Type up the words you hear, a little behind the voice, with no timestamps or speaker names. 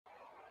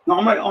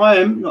No, mate, I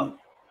am. No.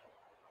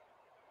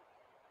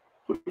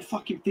 Put the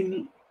fucking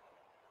thing.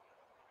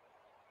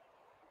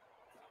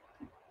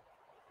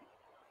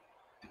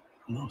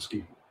 I'm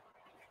asking.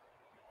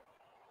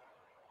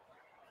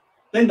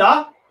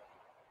 Linda?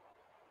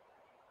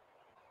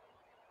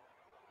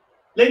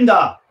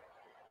 Linda?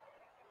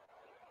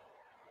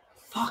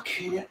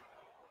 Fucking it.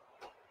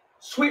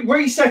 Sweet,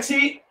 reset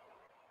it.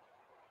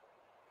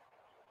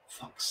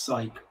 Fuck's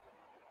sake.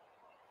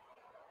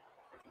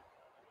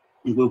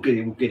 We'll get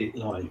it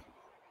live.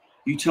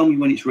 You tell me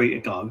when it's ready to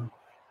go.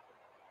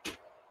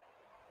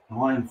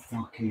 I am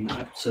fucking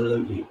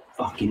absolutely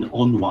fucking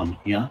on one,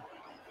 yeah?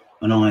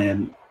 And I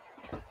am, do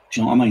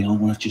you know what I mean? I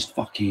want to just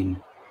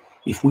fucking,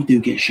 if we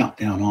do get shut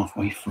down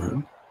halfway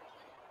through,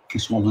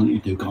 that's what I want you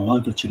to do. Go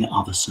over to the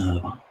other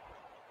server.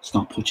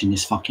 Start putting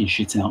this fucking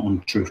shit out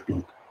on Truth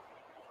Blog.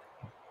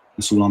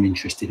 That's all I'm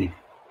interested in.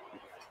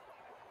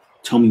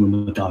 Tell me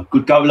when we go.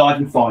 Good, go live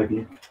in 5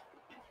 minutes.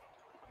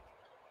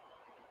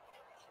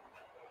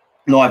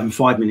 Live in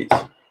 5 minutes.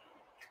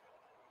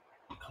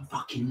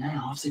 Fucking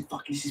now, I've said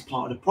fucking this is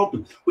part of the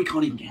problem. We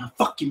can't even get our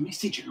fucking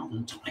message out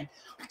on time.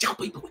 We tell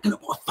people we're going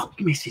to put a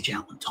fucking message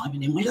out on time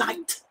and then we're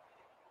late.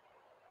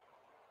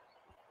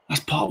 That's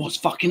part of what's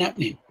fucking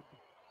happening.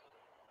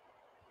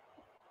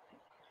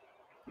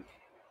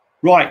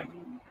 Right.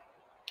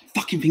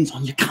 Fucking thing's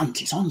on your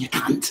cunt. It's on your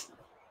cunt.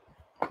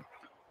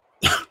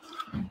 I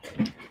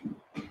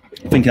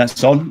think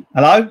that's on.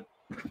 Hello?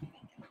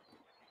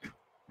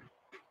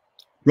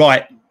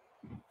 Right.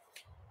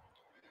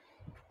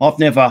 I've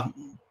never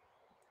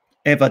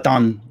ever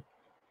done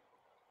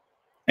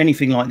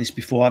anything like this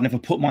before. I've never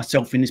put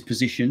myself in this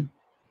position,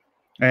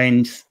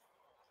 and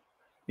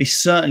it's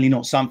certainly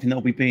not something that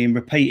will be being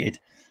repeated.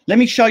 Let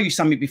me show you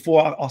something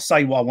before I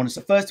say what I want to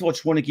say. First of all, I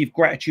just want to give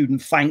gratitude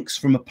and thanks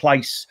from a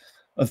place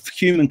of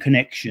human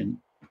connection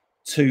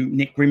to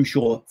Nick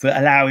Grimshaw for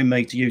allowing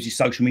me to use his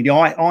social media.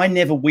 I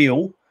never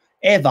will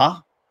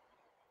ever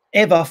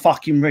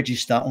fucking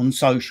register on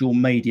social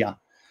media.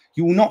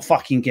 You will not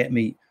fucking get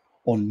me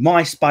on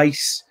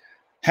MySpace,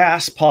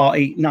 House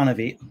Party, none of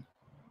it.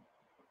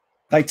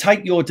 They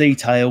take your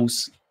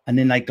details and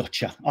then they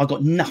got you. I've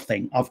got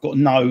nothing. I've got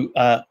no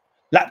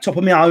laptop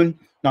of my own,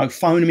 no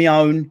phone of my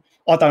own.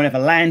 I don't have a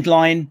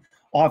landline.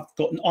 I've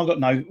got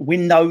no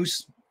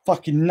windows,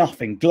 fucking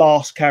nothing.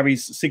 Glass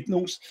carries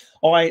signals.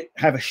 I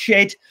have a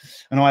shed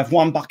and I have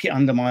one bucket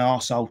under my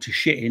arsehole to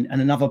shit in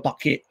and another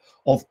bucket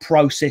of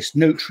processed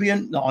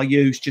nutrient that I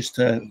use just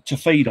to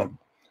feed on.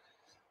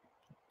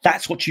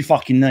 That's what you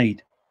fucking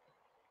need.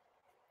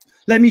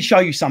 Let me show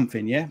you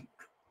something, yeah?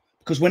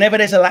 Because whenever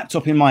there's a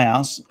laptop in my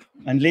house,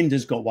 and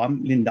Linda's got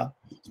one, Linda,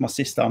 it's my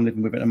sister I'm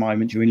living with at the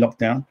moment during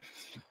lockdown.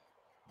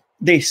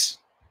 This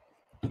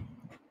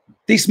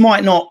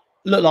might not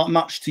look like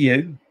much to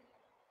you,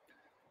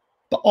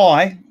 but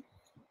I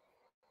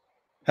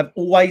have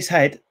always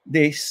had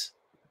this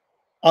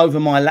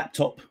over my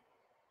laptop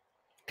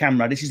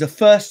camera. This is the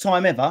first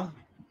time ever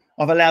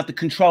I've allowed the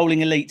controlling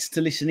elites to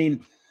listen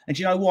in. And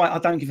do you know why? I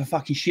don't give a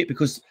fucking shit,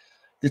 because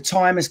this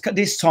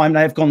time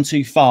they have gone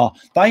too far.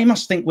 They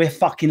must think we're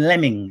fucking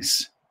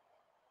lemmings.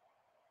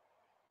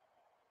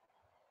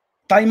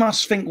 They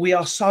must think we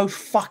are so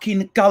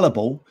fucking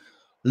gullible,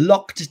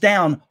 locked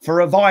down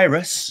for a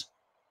virus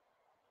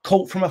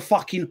caught from a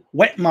fucking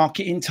wet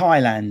market in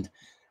Thailand.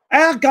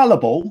 How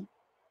gullible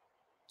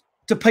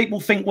do people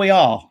think we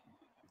are?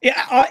 It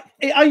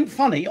ain't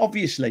funny,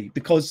 obviously,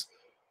 because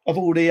of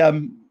all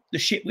the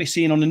shit we're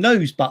seeing on the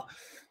news, but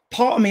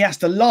part of me has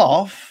to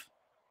laugh.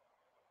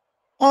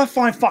 I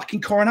find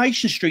fucking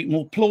Coronation Street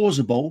more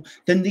plausible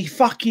than the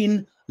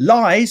fucking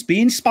lies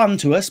being spun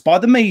to us by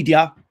the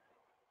media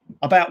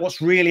about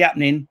what's really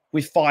happening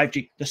with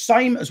 5G. The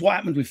same as what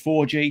happened with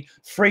 4G,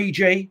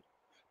 3G,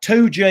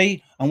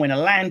 2G, and when the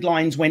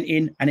landlines went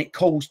in and it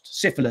caused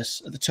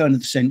syphilis at the turn of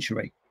the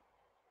century.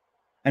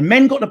 And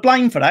men got the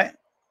blame for that.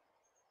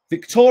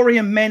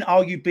 Victorian men,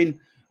 oh, you've been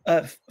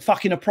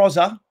fucking a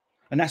prozzer,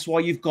 and that's why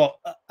you've got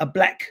a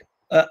black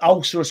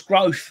ulcerous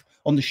growth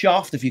on the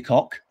shaft of your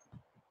cock.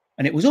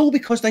 And it was all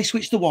because they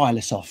switched the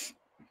wireless off.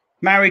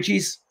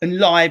 Marriages and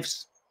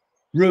lives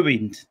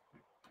ruined.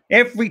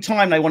 Every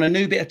time they want a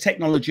new bit of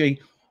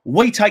technology,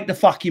 we take the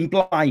fucking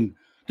blame.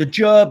 The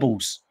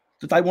gerbils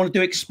that they want to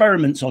do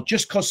experiments on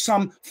just because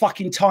some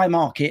fucking Thai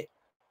market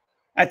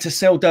had to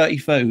sell dirty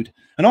food.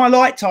 And I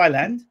like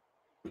Thailand.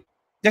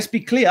 Let's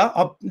be clear.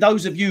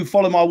 Those of you who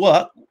follow my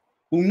work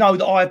will know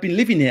that I've been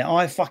living here.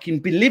 I've fucking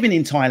been living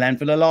in Thailand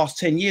for the last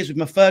 10 years with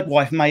my third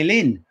wife, Mei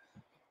Lin.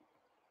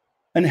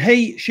 And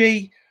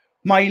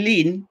Mei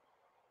Lin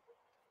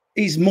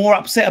is more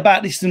upset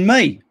about this than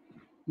me.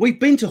 We've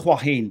been to Hua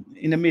Hin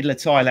in the middle of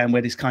Thailand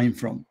where this came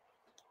from.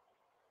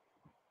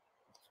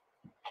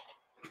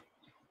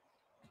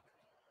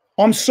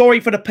 I'm sorry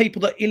for the people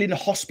that are ill in the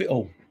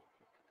hospital,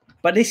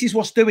 but this is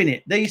what's doing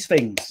it. These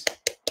things.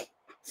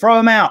 Throw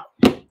them out.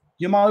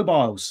 Your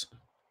mobiles.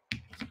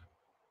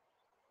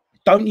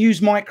 Don't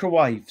use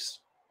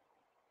microwaves.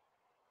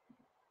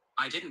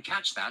 I didn't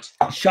catch that.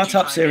 Shut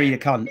up, Siri, you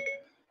cunt.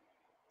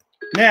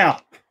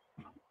 Now,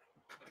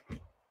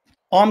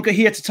 I'm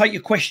here to take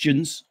your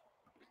questions.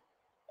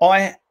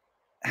 I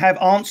have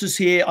answers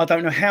here. I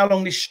don't know how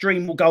long this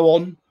stream will go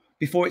on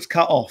before it's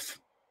cut off.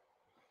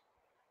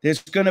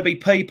 There's going to be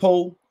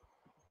people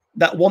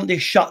that want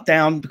this shut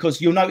down,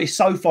 because you'll notice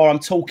so far I'm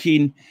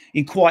talking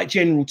in quite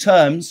general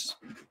terms.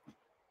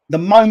 The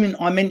moment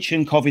I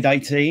mention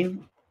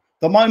COVID-18,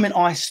 the moment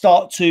I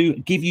start to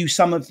give you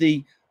some of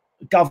the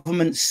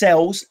government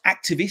cells,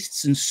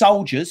 activists and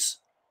soldiers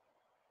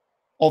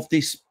of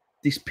this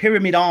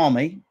pyramid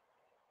army,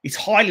 it's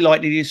highly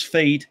likely this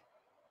feed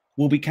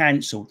will be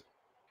cancelled.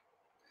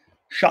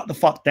 Shut the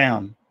fuck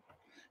down.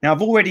 Now,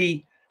 I've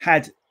already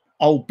had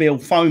old Bill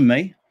phone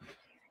me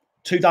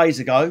 2 days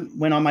ago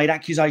when I made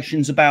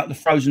accusations about the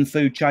frozen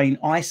food chain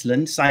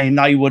Iceland, saying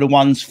they were the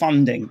ones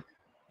funding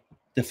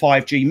the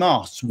 5G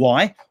masts.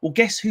 Why? Well,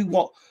 guess who?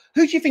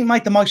 Who do you think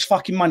made the most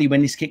fucking money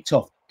when this kicked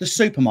off? The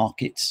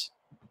supermarkets.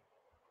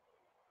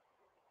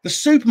 The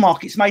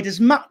supermarkets made as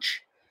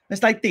much as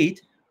they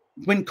did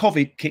when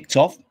COVID kicked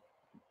off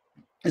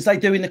as they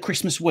do in the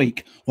Christmas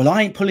week. Well,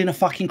 I ain't pulling a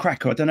fucking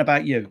cracker. I don't know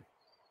about you.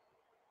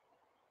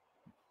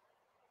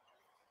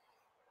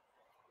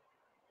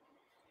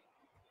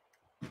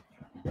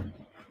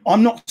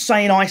 I'm not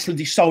saying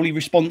Iceland is solely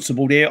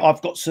responsible there.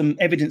 I've got some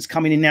evidence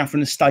coming in now from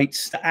the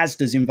States that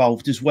Asda's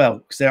involved as well,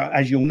 because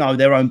as you'll know,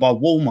 they're owned by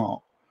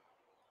Walmart.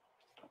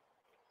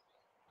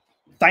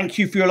 Thank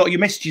you for a lot of your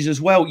messages as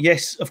well.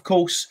 Yes, of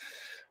course.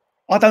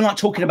 I don't like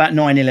talking about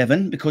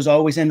 9/11 because I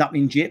always end up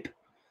in jip,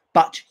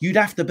 but you'd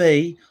have to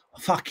be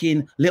a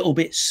fucking little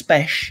bit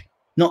spesh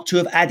not to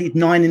have added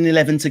 9 and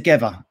 11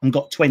 together and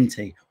got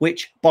 20,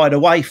 which, by the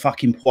way,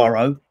 fucking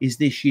Poirot, is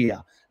this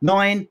year.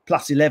 9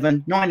 plus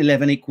 11,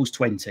 9/11 equals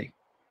 20.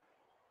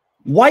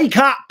 Wake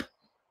up.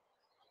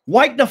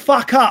 Wake the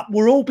fuck up.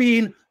 We're all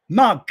being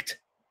mugged.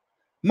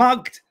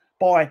 Mugged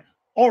by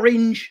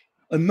Orange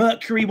and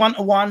Mercury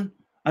 1-to-1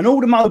 and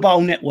all the mobile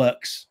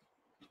networks.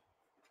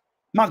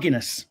 Mugging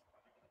us.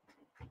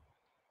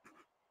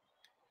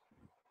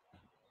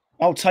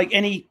 I'll take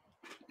any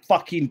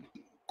fucking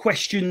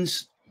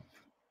questions,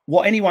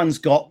 what anyone's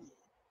got.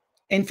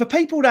 And for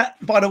people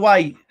that, by the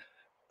way,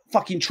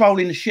 fucking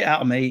trolling the shit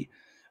out of me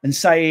and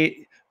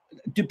say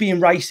being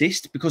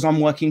racist because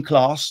I'm working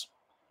class.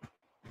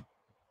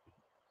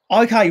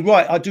 Okay,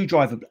 right, I do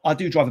drive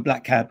a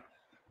black cab.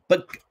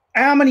 But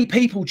how many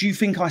people do you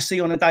think I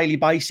see on a daily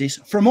basis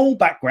from all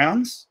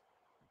backgrounds?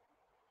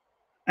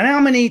 And how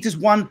many does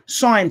one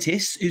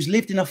scientist who's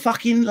lived in a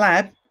fucking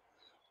lab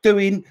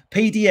doing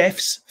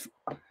PDFs,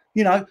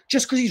 you know,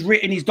 just because he's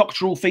written his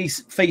doctoral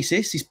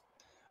thesis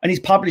and he's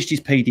published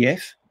his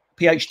PDF,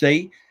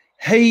 PhD,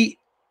 he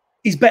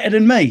is better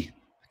than me?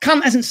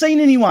 Cunt hasn't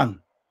seen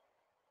anyone.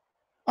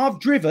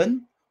 I've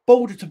driven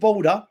border to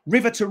border,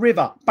 river to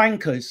river,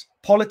 bankers,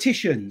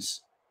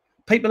 politicians,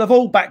 people of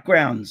all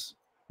backgrounds,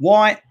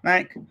 white,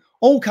 black,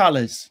 all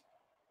colours.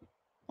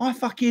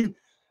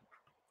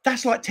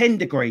 That's like 10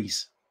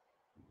 degrees.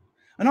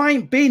 And I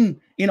ain't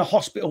been in a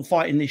hospital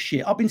fighting this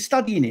shit. I've been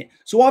studying it.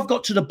 So I've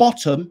got to the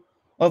bottom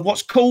of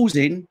what's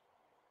causing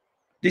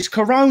this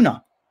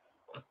corona.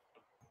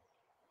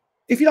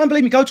 If you don't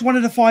believe me, go to one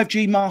of the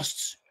 5G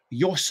masts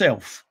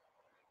yourself.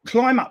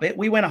 Climb up it.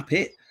 We went up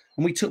it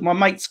and we took my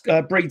mate's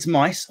breed's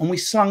mice and we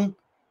slung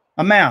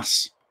a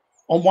mouse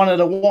on one of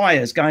the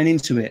wires going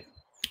into it.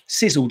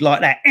 Sizzled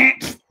like that.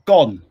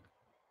 Gone.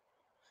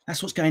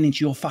 That's what's going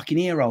into your fucking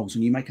ear holes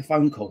when you make a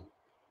phone call.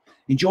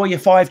 Enjoy your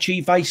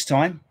 5G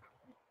FaceTime.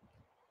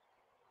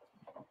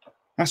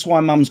 That's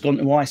why Mum's gone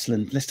to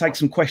Iceland. Let's take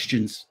some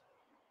questions.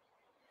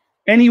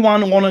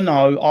 Anyone want to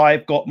know?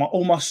 I've got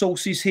all my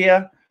sources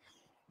here.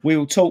 We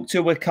will talk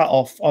till we're cut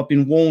off. I've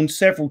been warned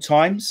several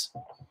times.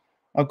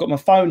 I've got my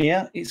phone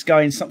here. It's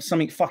going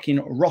something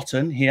fucking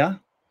rotten here.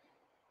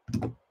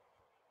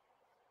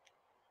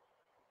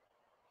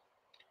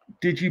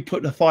 Did you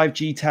put the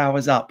 5G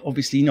towers up?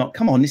 Obviously not.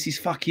 Come on, this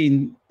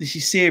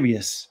is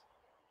serious.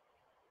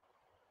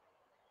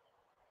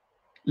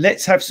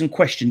 Let's have some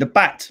question. The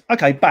bat.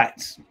 Okay,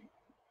 bats.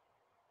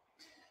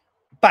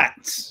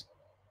 Bats.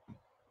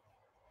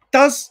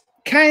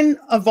 Can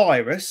a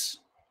virus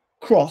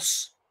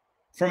cross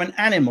from an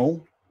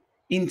animal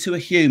into a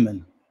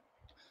human?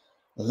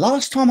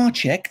 Last time I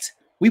checked,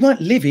 we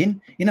weren't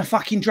living in a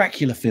fucking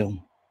Dracula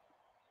film.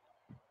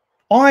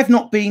 I've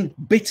not been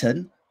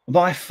bitten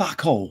by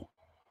fuck all.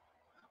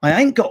 I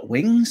ain't got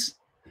wings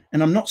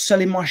and I'm not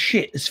selling my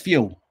shit as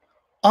fuel.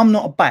 I'm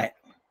not a bat.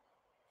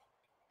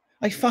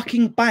 A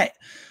fucking bat.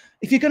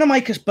 If you're going to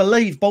make us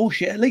believe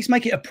bullshit, at least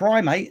make it a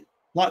primate,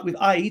 like with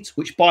AIDS,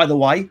 which, by the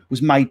way,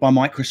 was made by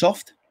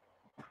Microsoft.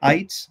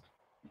 AIDS.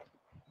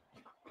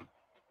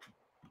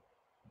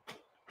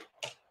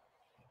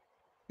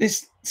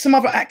 There's some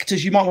other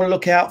actors you might want to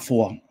look out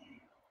for.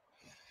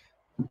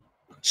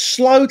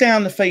 Slow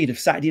down the feed of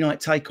Saturday Night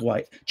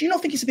Takeaway. Do you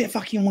not think it's a bit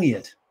fucking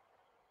weird?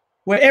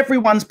 Where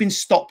everyone's been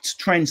stopped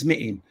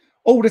transmitting.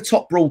 All the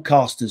top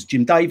broadcasters,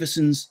 Jim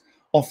Davison's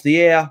off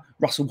the air,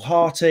 Russell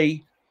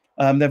Harty,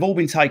 they've all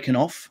been taken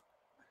off.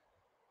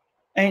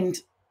 And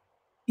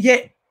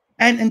yet,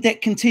 Ant and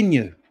Dec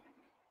continue.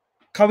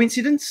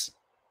 Coincidence?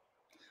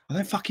 I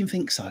don't fucking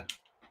think so.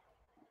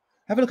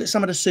 Have a look at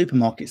some of the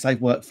supermarkets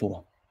they've worked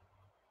for.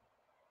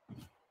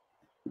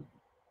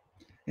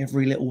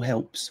 Every little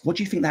helps. What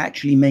do you think that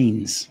actually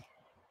means?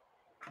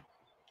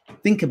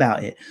 Think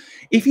about it.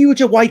 If you were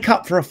to wake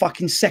up for a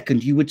fucking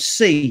second, you would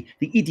see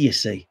the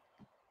idiocy.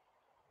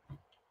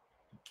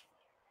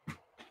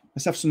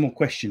 Let's have some more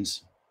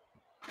questions.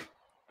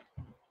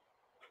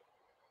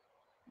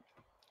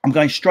 I'm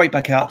going straight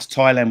back out to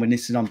Thailand when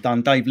this is I'm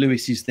done. Dave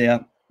Lewis is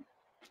there.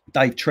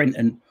 Dave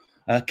Trenton,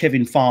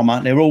 Kevin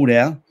Farmer. They're all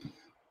there.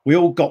 We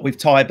all got with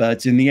Thai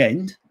birds in the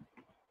end.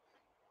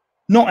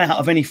 Not out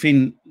of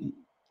anything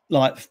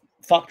like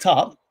fucked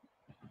up.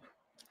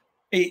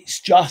 It's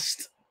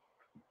just...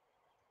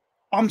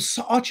 do you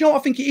know what I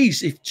think it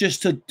is? If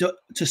just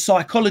to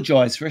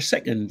psychologize for a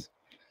second,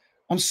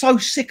 I'm so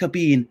sick of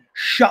being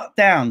shut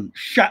down,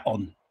 shat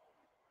on,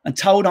 and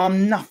told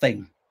I'm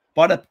nothing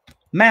by the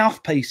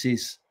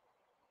mouthpieces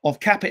of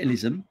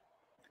capitalism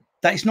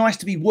that it's nice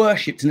to be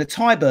worshipped, and the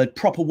Thai bird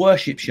proper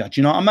worships you. Do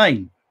you know what I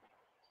mean?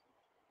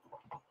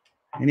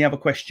 Any other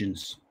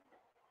questions?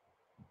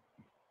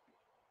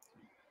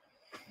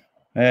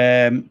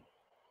 There's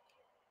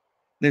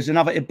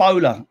another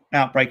Ebola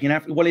outbreak in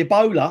Africa. Well,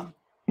 Ebola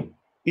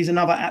is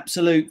another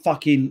absolute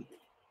fucking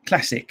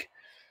classic.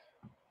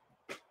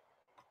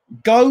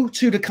 Go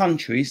to the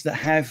countries that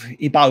have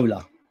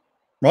Ebola,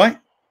 right?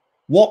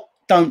 What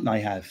don't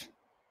they have?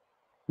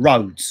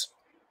 Roads.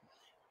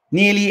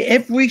 Nearly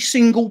every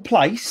single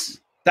place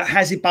that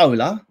has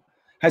Ebola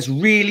has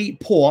really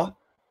poor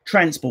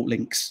transport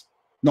links.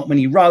 Not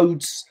many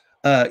roads.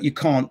 You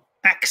can't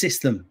access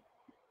them.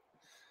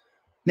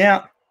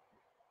 Now,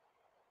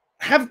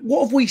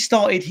 what have we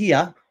started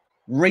here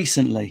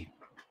recently?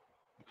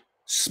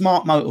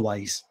 Smart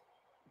motorways.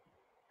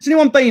 Has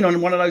anyone been on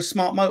one of those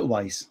smart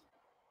motorways?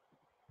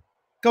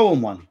 Go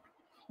on one.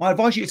 I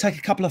advise you to take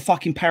a couple of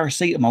fucking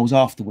paracetamols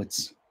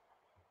afterwards.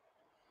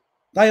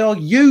 They are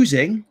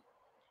using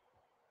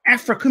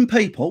African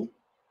people,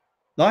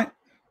 like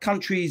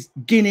countries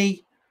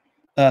Guinea,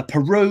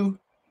 Peru,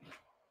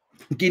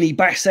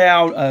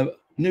 Guinea-Bissau,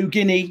 New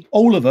Guinea,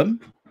 all of them.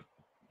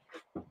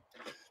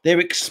 They're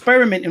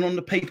experimenting on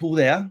the people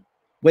there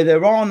where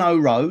there are no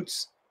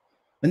roads.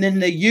 And then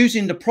they're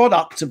using the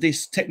product of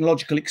this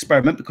technological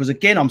experiment because,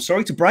 again, I'm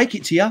sorry to break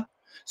it to you.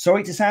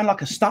 Sorry to sound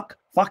like a stuck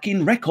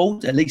fucking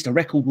record. At least a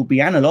record would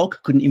be analog,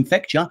 couldn't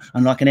infect you,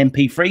 unlike an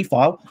MP3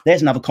 file.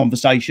 There's another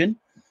conversation.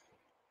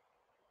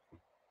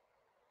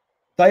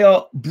 They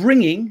are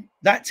bringing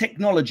that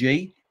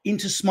technology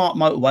into smart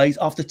motorways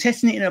after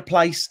testing it in a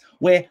place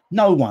where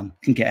no one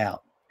can get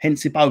out,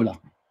 hence Ebola.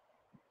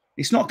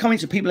 It's not coming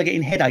to people are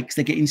getting headaches.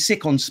 They're getting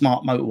sick on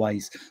smart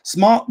motorways.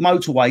 Smart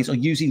motorways are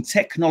using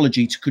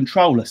technology to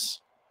control us.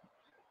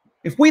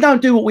 If we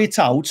don't do what we're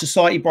told,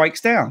 society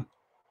breaks down.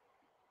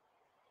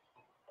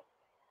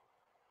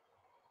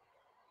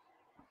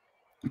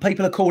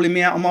 People are calling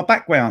me out on my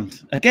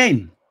background.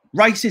 Again,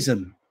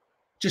 racism.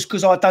 Just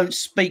because I don't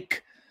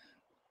speak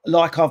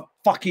like I've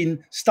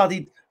fucking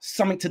studied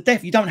something to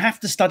death. You don't have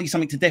to study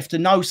something to death to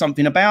know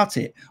something about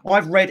it.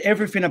 I've read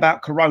everything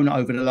about corona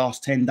over the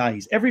last 10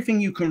 days.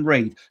 Everything you can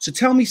read. So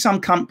tell me some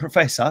cunt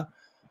professor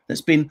that's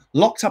been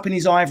locked up in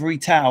his ivory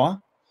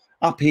tower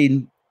up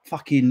in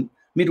fucking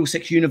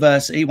Middlesex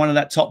University, one of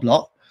that top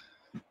lot.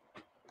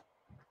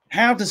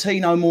 How does he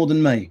know more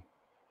than me?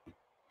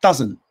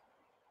 Doesn't.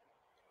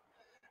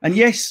 And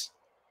yes,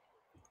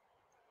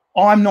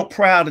 I'm not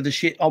proud of the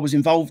shit I was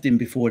involved in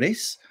before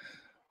this.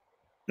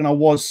 And I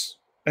was,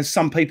 as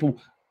some people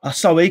are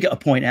so eager to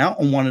point out,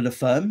 on one of the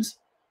firms.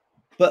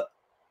 But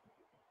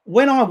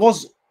when I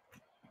was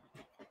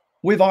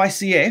with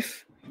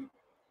ICF,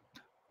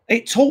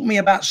 it taught me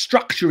about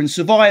structure and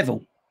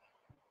survival.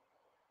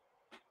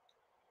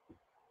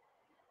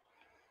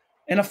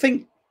 And I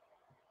think,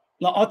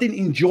 like, I didn't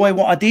enjoy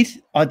what I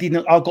did. I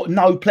got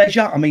no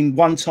pleasure. I mean,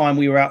 one time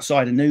we were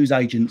outside a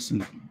newsagents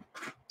and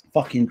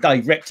fucking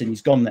Dave Repton,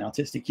 he's gone now,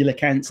 testicular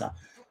cancer.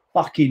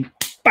 Fucking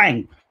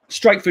bang,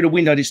 straight through the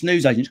window of this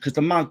newsagent because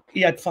the mug,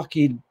 he had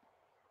fucking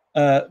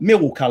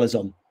Millwall colours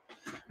on.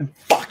 And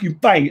fucking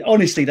bang,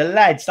 honestly, the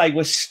lads, they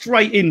were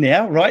straight in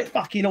there, right?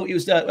 Fucking, it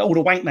was all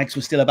the wank mags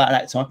were still about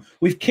that time.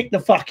 We've kicked the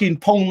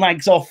fucking porn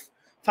mags off,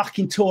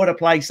 fucking tore the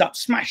place up,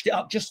 smashed it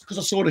up just because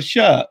I saw the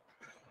shirt.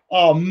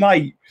 Oh,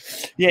 mate.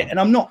 Yeah, and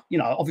I'm not, you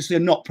know, obviously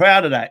I'm not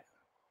proud of that,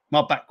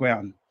 my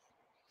background.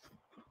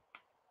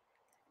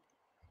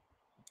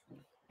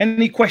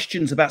 Any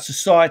questions about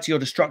society or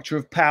the structure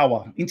of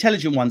power?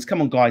 Intelligent ones.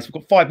 Come on, guys. We've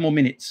got 5 more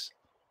minutes.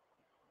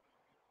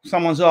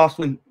 Someone's asked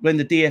when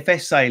the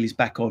DFS sale is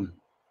back on.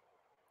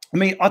 I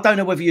mean, I don't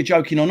know whether you're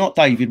joking or not,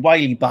 David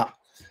Whaley, but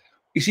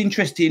it's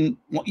interesting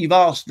what you've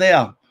asked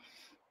there.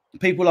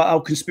 People are like,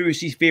 oh,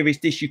 conspiracy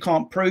theorist, this, you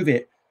can't prove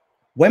it.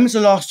 When was the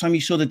last time you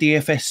saw the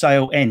DFS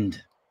sale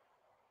end?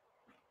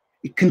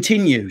 It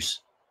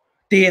continues.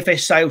 DFS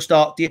sale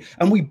start,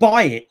 and we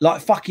buy it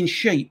like fucking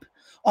sheep.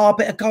 Oh, I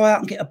better go out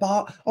and get a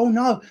bar. Oh,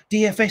 no,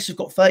 DFS have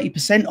got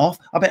 30% off.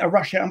 I better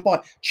rush out and buy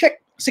it.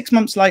 Check 6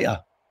 months later.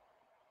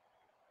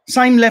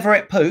 Same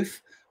leverette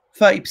poof,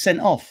 30%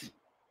 off.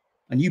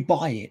 and you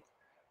buy it,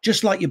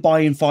 just like you're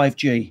buying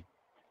 5G.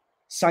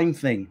 Same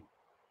thing.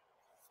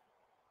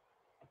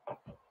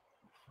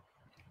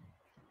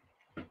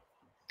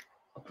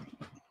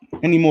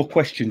 Any more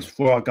questions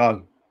before I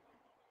go?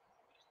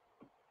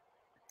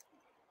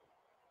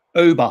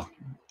 Uber.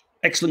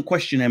 Excellent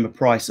question, Emma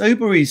Price.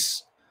 Uber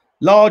is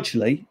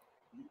largely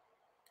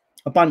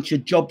a bunch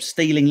of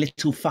job-stealing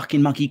little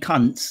fucking muggy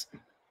cunts,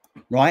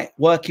 right?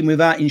 Working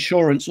without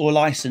insurance or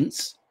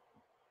license,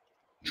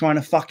 trying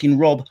to fucking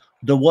rob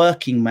the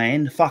working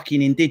man,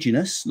 fucking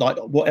indigenous, like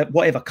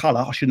whatever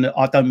colour.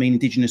 I don't mean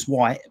indigenous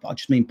white, but I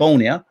just mean born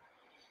here.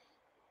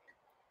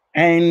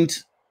 And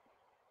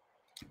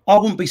I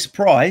wouldn't be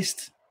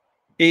surprised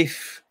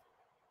if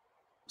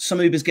some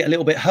Ubers get a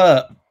little bit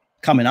hurt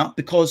coming up,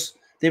 because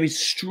there is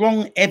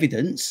strong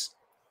evidence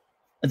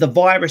that the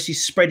virus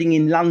is spreading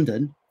in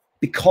London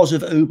because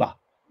of Uber.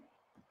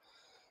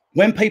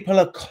 When people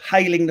are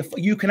hailing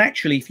you can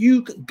actually, if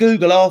you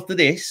Google after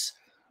this,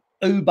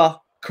 Uber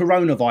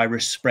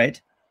coronavirus spread,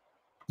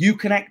 you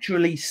can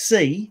actually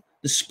see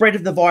the spread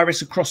of the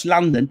virus across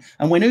London.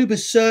 And when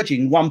Uber's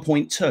surging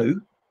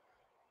 1.2,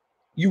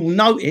 you will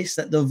notice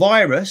that the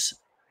virus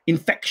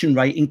infection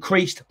rate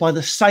increased by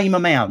the same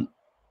amount,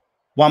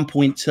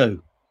 1.2.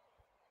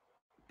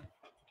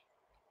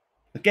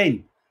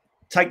 Again,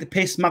 take the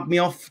piss, mug me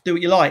off, do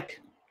what you like.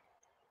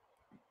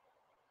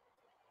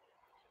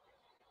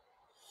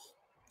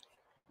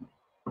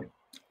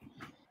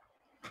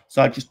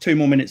 So just 2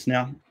 more minutes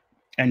now,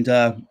 and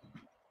I'm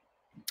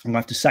gonna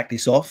have to sack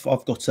this off.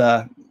 I've got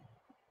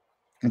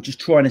I'm just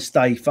trying to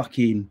stay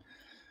fucking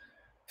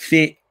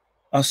fit.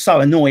 I was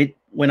so annoyed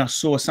when I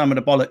saw some of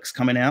the bollocks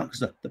coming out,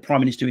 because the Prime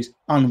Minister is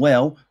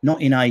unwell,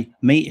 not in a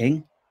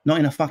meeting, not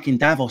in a fucking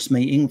Davos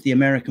meeting with the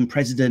American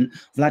President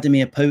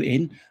Vladimir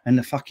Putin and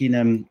the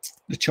fucking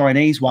the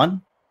Chinese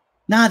one.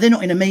 Nah, they're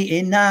not in a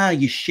meeting. Nah,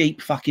 you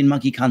sheep fucking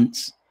muggy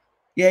cunts.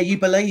 Yeah, you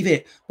believe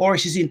it.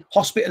 Boris is in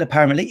hospital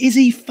apparently. Is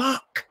he?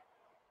 Fuck.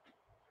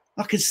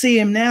 I can see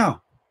him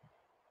now.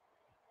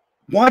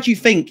 Why do you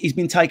think he's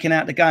been taken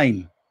out of the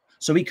game?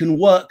 So he can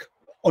work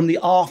on the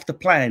after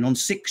plan, on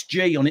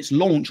 6G, on its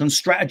launch, on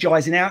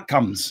strategizing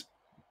outcomes.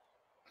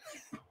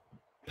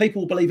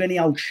 People believe any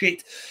old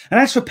shit. And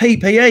as for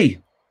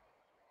PPE,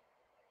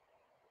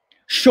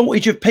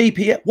 shortage of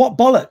PPE, what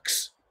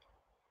bollocks?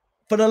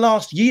 For the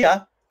last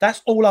year,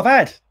 that's all I've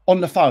had on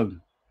the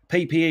phone.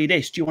 PPE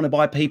this, do you want to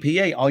buy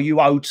PPE? Are you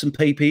owed some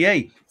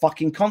PPE?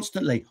 Fucking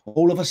constantly.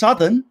 All of a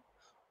sudden,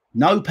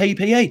 no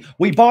PPE.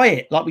 We buy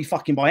it like we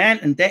fucking buy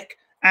Ant and Dec,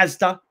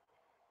 Asda,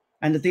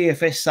 and the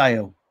DFS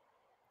sale.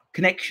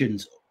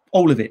 Connections,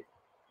 all of it.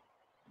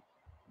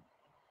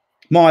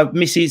 My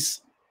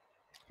missus,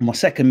 my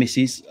second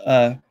missus,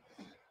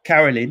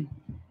 Carolyn,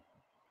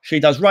 she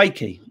does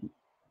Reiki,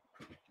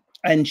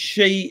 and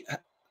she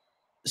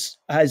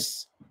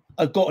has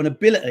got an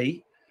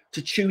ability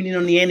to tune in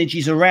on the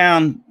energies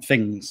around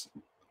things.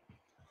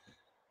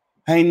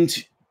 And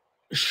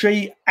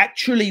she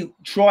actually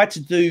tried to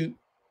do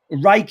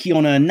Reiki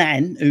on her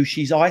nan, who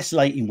she's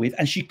isolating with,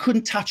 and she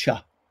couldn't touch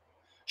her.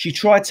 She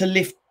tried to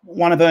lift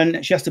one of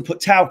her, she has to put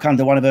talc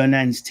under one of her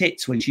nan's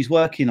tits when she's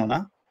working on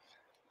her.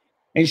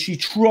 And she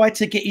tried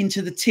to get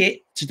into the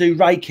tit to do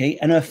Reiki,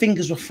 and her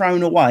fingers were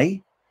thrown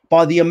away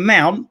by the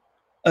amount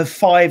of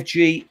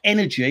 5G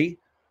energy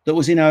that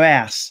was in her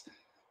house.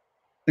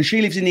 And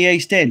she lives in the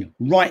East End,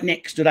 right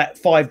next to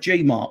that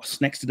 5G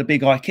marks, next to the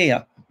big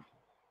IKEA.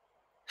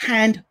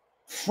 Hand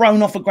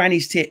thrown off a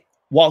granny's tit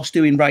whilst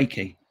doing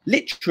Reiki.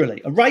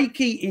 Literally, a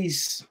Reiki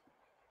is,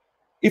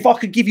 if I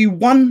could give you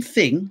one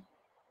thing,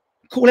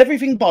 call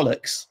everything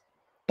bollocks,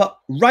 but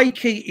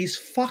Reiki is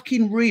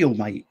fucking real,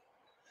 mate.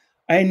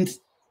 And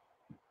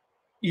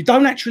you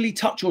don't actually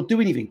touch or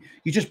do anything.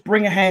 You just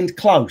bring a hand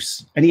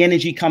close and the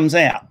energy comes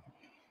out.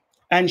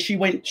 And she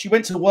went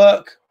to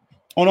work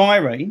on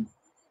Irene,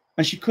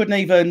 and she couldn't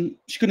even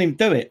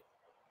do it.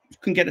 She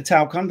couldn't get the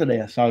talc under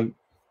there. So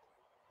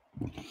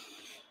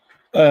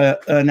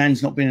her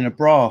nan's not been in a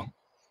bra.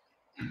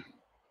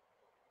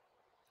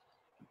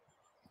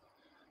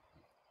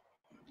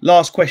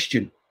 Last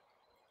question.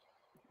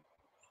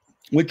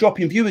 We're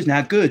dropping viewers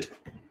now. Good.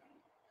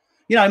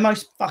 You know,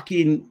 most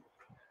fucking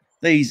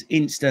these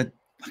Insta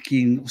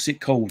fucking, what's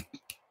it called?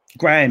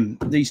 Graham,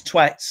 these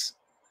twats.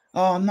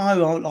 Oh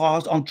no,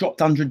 I've dropped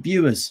 100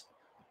 viewers.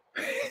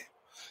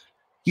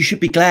 You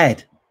should be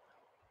glad.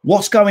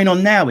 What's going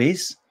on now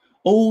is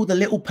all the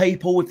little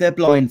people with their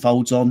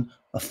blindfolds on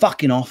are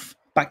fucking off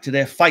back to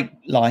their fake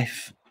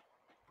life,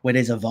 where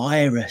there's a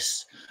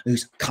virus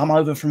who's come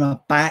over from a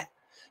bat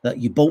that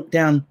you bought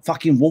down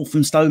fucking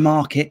Walthamstow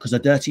Market because a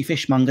dirty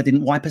fishmonger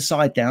didn't wipe her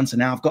side down, so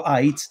now I've got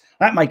AIDS.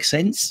 That makes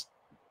sense.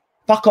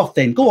 Fuck off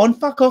then. Go on,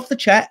 fuck off the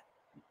chat.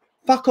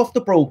 Fuck off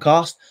the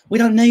broadcast. We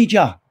don't need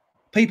you.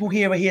 People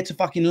here are here to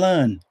fucking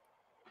learn.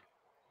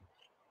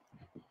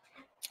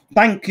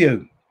 Thank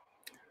you.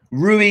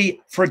 Rui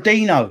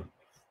Fredino.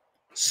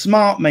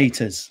 Smart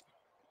meters.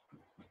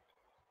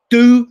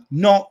 Do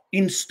not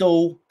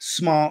install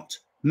smart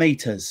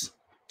meters.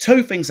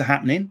 Two things are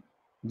happening.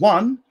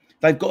 One,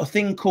 they've got a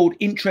thing called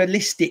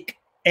intralistic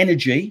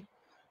energy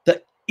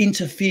that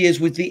interferes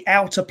with the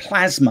outer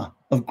plasma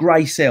of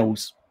grey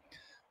cells.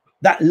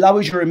 That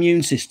lowers your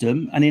immune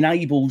system and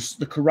enables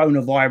the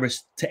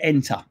coronavirus to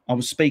enter. I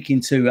was speaking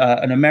to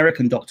an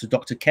American doctor,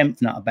 Dr.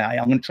 Kempfner, about it.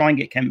 I'm going to try and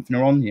get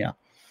Kempfner on here.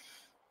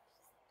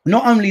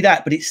 Not only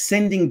that, but it's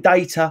sending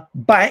data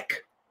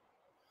back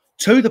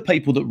to the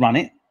people that run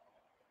it,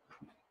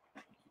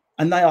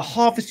 and they are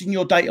harvesting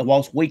your data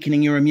whilst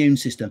weakening your immune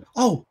system.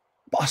 Oh,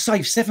 but I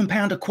saved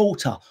 £7 a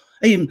quarter.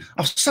 Even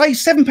I've saved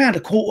 £7 a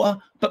quarter,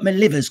 but my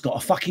liver's got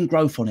a fucking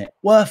growth on it.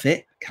 Worth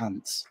it,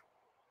 cunts.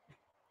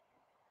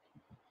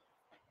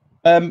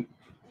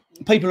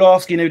 People are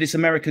asking who this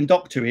American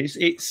doctor is.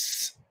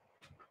 It's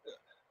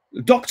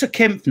Dr.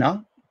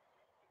 Kempfner.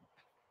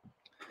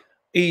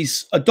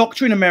 He's a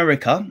doctor in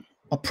America,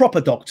 a proper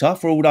doctor,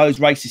 for all those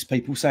racist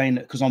people saying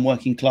that because I'm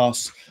working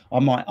class,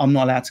 I'm not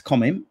allowed to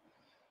comment.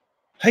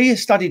 He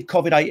has studied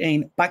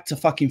COVID-18 back to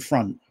fucking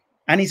front,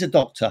 and he's a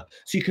doctor.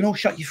 So you can all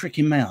shut your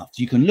freaking mouths.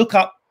 You can look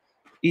up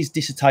his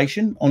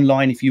dissertation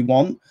online if you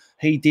want.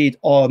 He did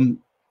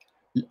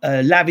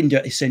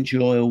lavender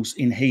essential oils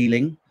in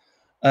healing.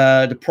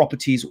 The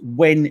properties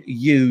when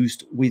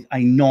used with a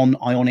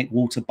non-ionic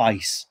water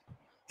base.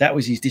 That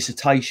was his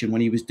dissertation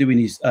when he was doing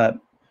his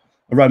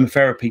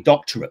aromatherapy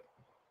doctorate.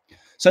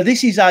 So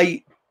this is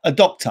a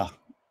doctor.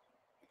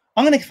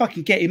 I'm going to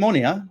fucking get him on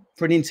here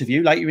for an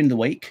interview later in the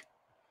week,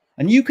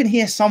 and you can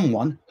hear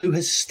someone who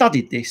has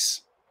studied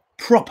this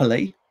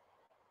properly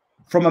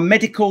from a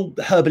medical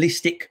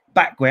herbalistic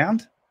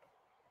background,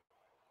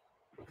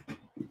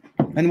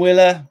 and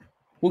we'll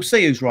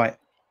see who's right.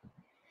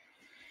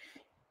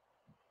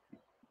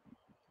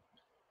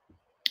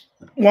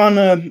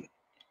 One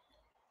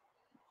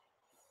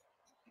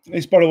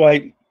is, by the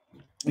way,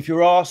 if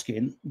you're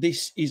asking,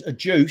 this is a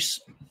juice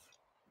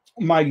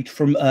made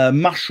from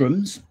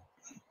mushrooms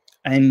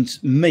and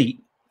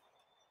meat.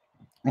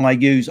 I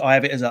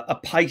have it as a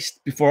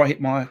paste before I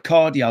hit my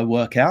cardio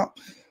workout.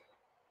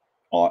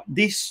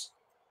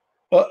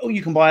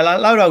 You can buy a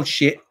load of old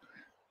shit.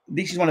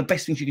 This is one of the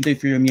best things you can do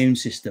for your immune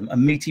system, a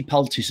meaty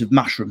poultice of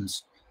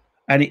mushrooms,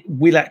 and it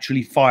will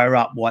actually fire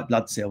up white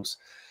blood cells.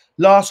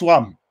 Last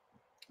one.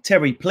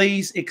 Terry,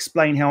 please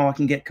explain how I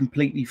can get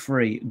completely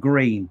free,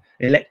 green,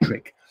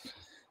 electric.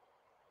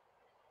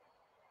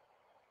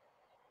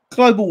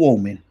 Global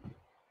warming.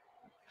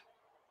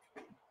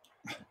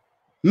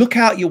 Look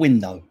out your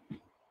window.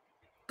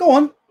 Go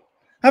on.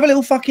 Have a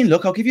little fucking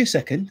look. I'll give you a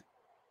second.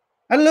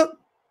 Have a look.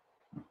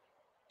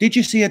 Did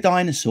you see a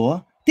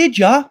dinosaur? Did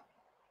ya?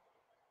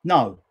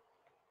 No.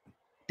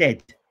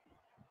 Dead.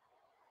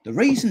 The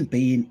reason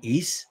being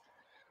is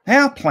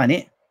our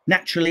planet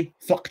naturally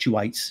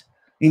fluctuates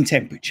in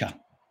temperature,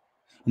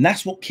 and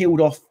that's what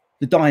killed off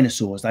the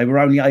dinosaurs. They were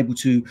only able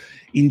to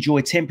enjoy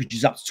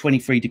temperatures up to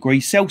 23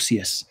 degrees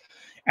Celsius,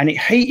 and it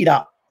heated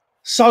up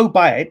so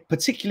bad,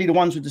 particularly the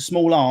ones with the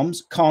small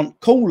arms can't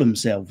cool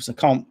themselves, they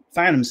can't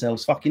fan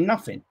themselves, fucking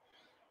nothing.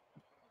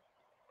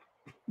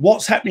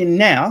 What's happening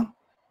now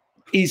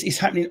is it's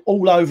happening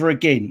all over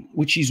again,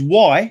 which is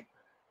why,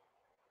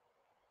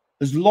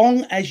 as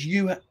long as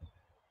you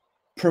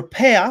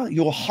prepare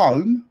your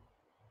home,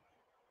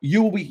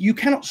 you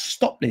cannot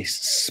stop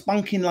this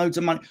spunking loads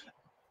of money.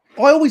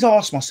 I always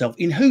ask myself,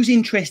 in whose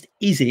interest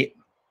is it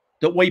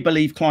that we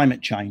believe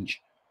climate change?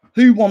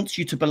 Who wants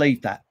you to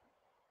believe that?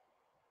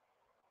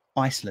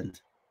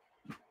 Iceland.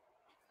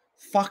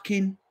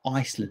 Fucking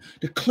Iceland.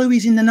 The clue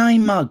is in the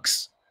name,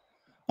 mugs.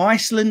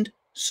 Iceland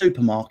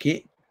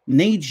supermarket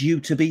needs you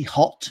to be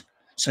hot,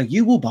 so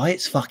you will buy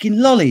its fucking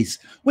lollies.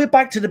 We're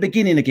back to the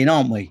beginning again,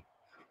 aren't we?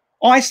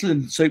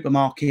 Iceland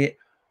supermarket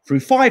through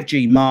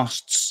 5G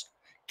masts,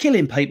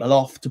 killing people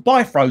off to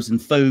buy frozen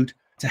food,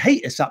 to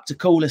heat us up, to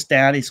cool us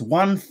down. It's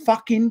one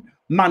fucking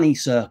money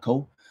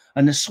circle.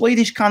 And the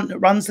Swedish cunt that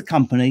runs the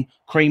company,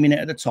 creaming it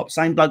at the top.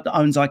 Same bloke that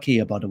owns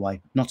IKEA, by the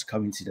way. Not a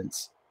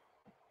coincidence.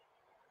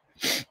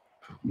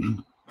 Sorry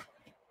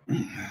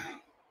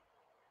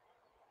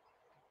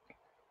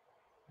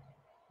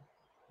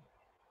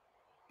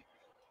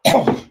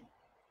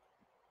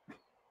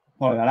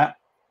about that.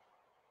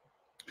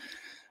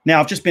 Now,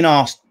 I've just been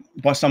asked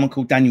by someone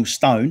called Daniel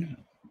Stone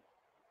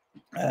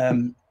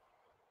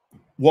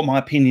what my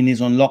opinion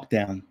is on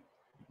lockdown.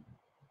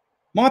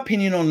 My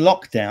opinion on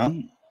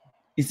lockdown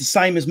is the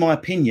same as my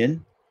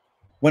opinion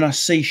when I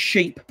see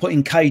sheep put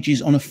in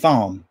cages on a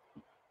farm.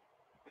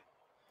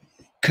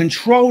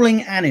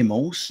 Controlling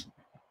animals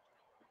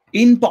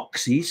in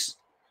boxes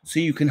so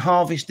you can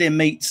harvest their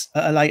meats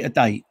at a later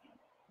date.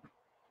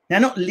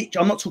 Now,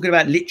 I'm not talking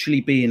about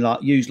literally being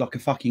like used like a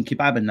fucking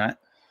kebab and that.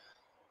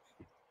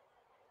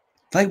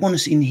 They want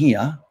us in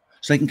here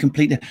so they can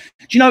complete the...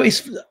 Do you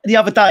notice the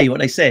other day what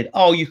they said?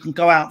 Oh, you can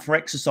go out for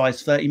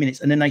exercise 30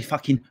 minutes and then they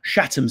fucking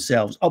shat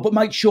themselves. Oh, but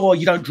make sure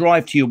you don't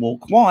drive to your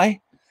walk. Why?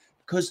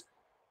 Because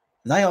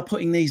they are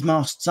putting these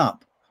masts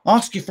up.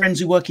 Ask your friends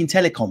who work in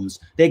telecoms.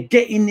 They're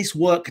getting this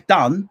work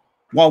done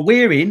while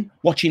we're in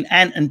watching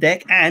Ant and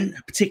Dec, and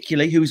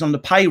particularly who is on the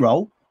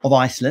payroll of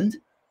Iceland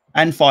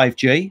and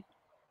 5G.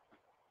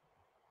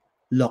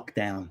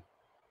 Lockdown.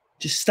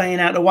 Just staying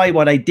out of the way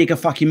while they dig a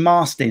fucking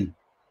mast in.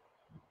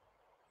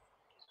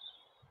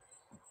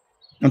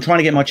 I'm trying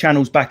to get my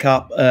channels back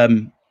up.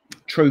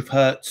 Truth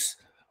Hurts.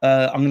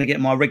 I'm going to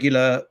get my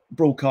regular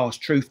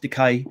broadcast, Truth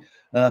Decay.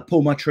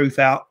 Pull my truth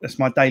out. That's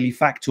my daily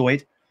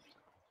factoid.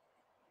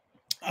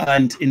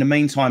 And in the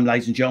meantime,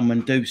 ladies and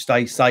gentlemen, do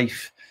stay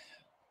safe.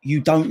 You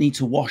don't need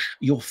to wash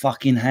your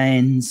fucking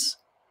hands.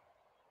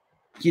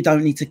 You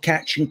don't need to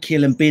catch and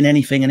kill and bin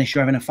anything unless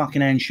you're having a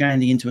fucking hand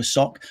shandy into a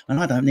sock. And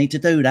I don't need to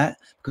do that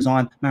because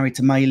I'm married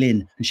to May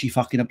Lynn and she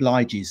fucking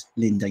obliges.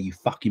 Linda, you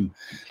fucking...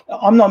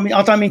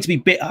 I don't mean to be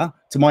bitter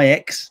to my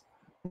ex,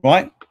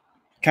 right?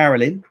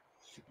 Carolyn.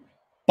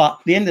 But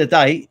at the end of the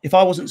day, if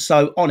I wasn't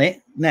so on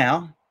it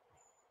now,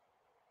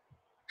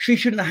 she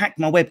shouldn't have hacked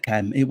my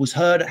webcam. It was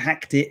her that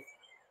hacked it.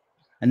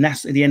 And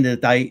that's at the end of the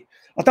day.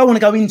 I don't want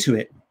to go into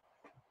it.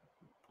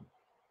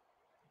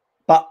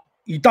 But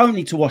you don't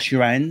need to wash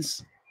your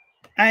hands.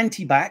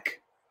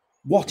 Anti-bac.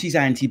 What is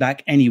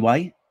anti-bac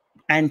anyway?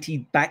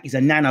 Anti-bac is a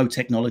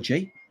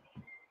nanotechnology.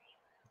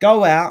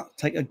 Go out,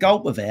 take a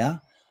gulp of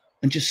air,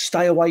 and just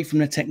stay away from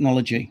the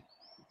technology.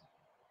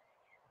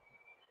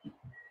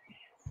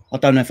 I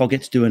don't know if I'll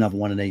get to do another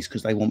one of these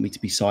because they want me to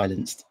be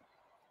silenced.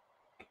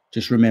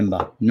 Just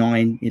remember,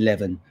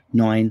 9/11.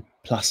 9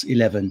 plus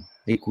 11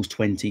 equals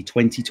 20.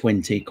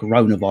 2020,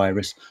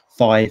 coronavirus,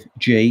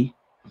 5G.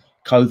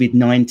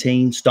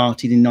 COVID-19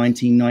 started in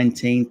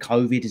 1919.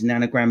 COVID is an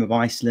anagram of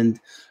Iceland.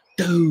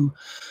 Do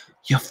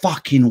your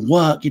fucking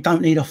work. You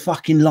don't need a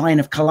fucking line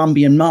of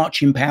Colombian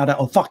marching powder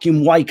or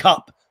fucking wake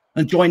up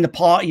and join the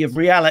party of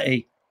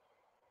reality.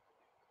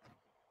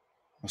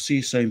 I'll see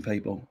you soon,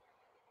 people.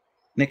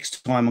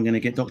 Next time I'm going to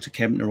get Dr.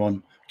 Kempner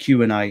on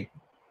Q&A.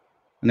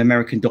 An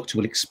American doctor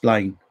will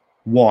explain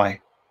why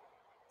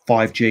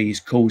 5G is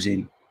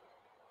causing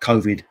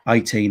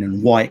COVID-18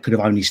 and why it could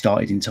have only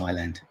started in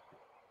Thailand.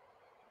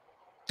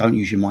 Don't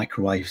use your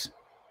microwaves,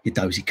 you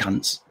dozy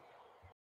cunts.